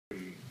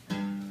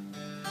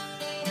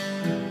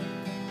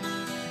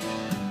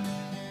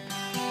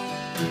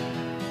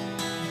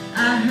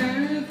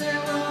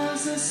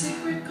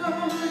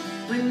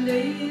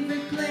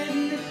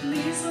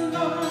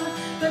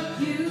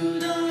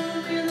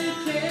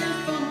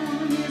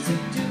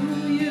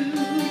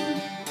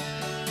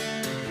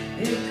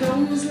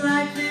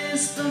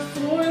first, the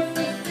fourth,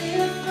 the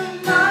fifth, the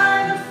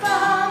minor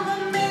fall,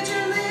 the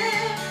major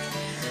lift,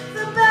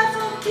 the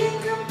baffled king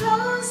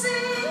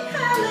composing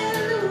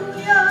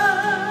hallelujah,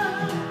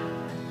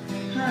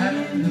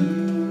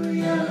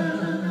 hallelujah,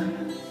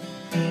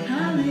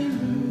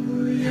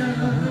 hallelujah,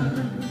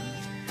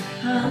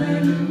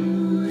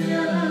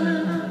 hallelujah,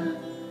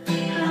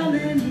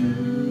 hallelujah.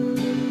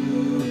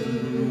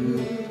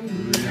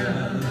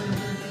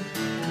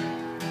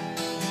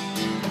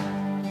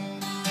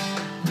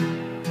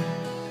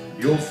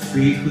 Your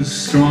faith was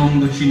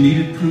strong, but you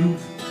needed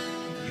proof.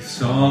 You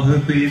saw her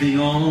bathing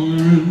on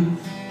the roof.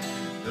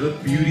 Her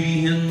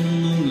beauty in the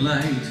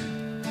moonlight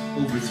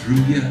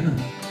overthrew you.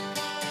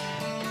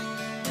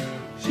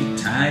 She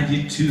tied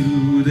you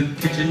to the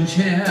kitchen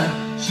chair.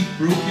 She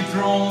broke your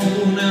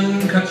throne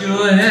and cut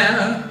your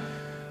hair.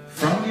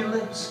 From your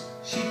lips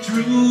she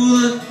drew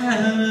the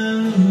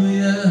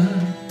hallelujah.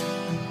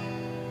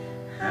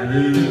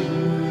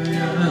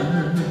 Hallelujah,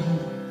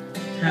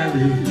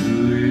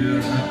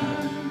 hallelujah,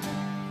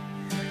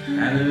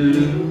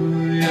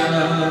 hallelujah,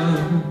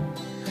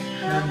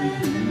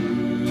 hallelujah.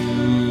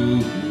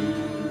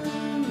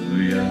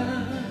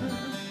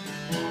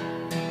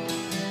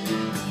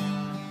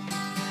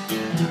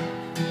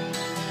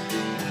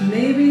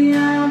 Maybe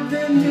I've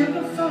been here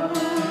before, I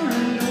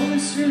know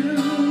this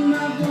room,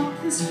 I've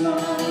walked this floor.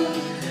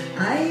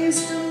 I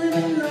used to live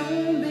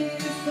alone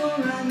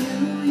before I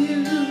knew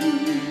you.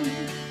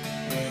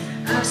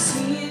 I've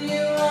seen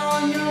you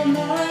on your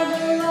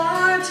marble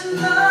arch.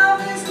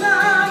 Love is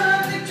not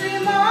a victory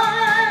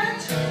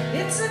march.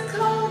 It's a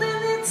cold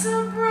and it's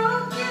a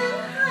broken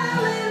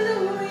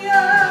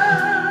hallelujah.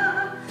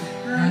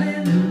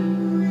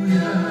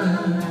 Hallelujah,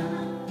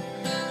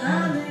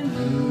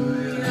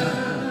 hallelujah,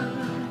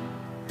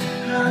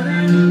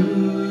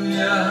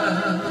 hallelujah,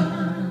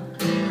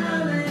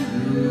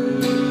 hallelujah.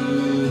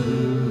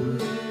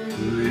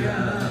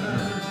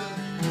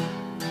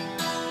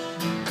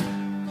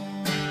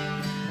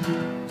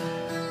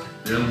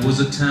 There was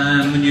a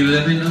time when you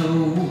let me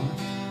know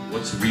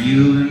what's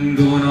real and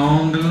going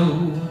on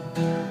below,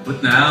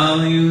 but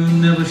now you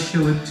never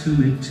show it to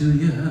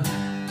you.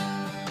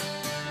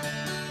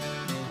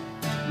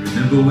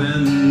 Remember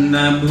when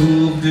I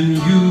moved and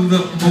you, the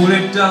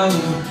holy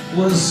dove,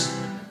 was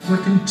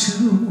working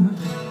too.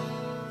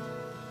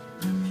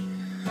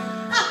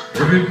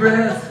 Every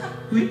breath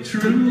we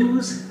drew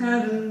was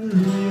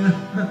hallelujah.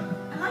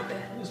 I like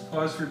that. Let's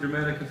pause for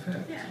dramatic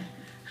effect. Yeah.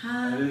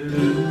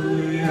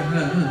 Hallelujah,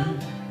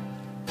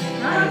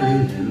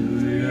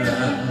 hallelujah,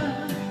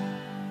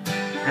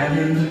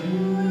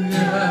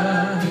 hallelujah,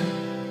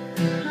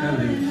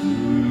 hallelujah.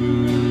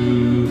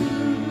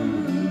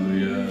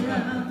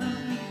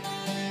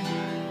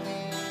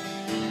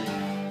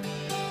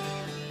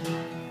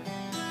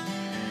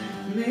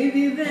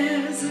 Maybe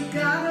there's a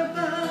God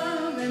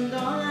above, and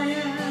all I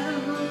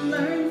ever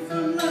learned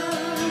from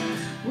love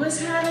was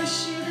how to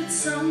shoot at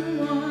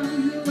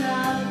someone who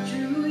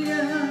outdrew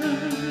you.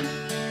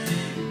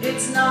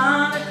 It's not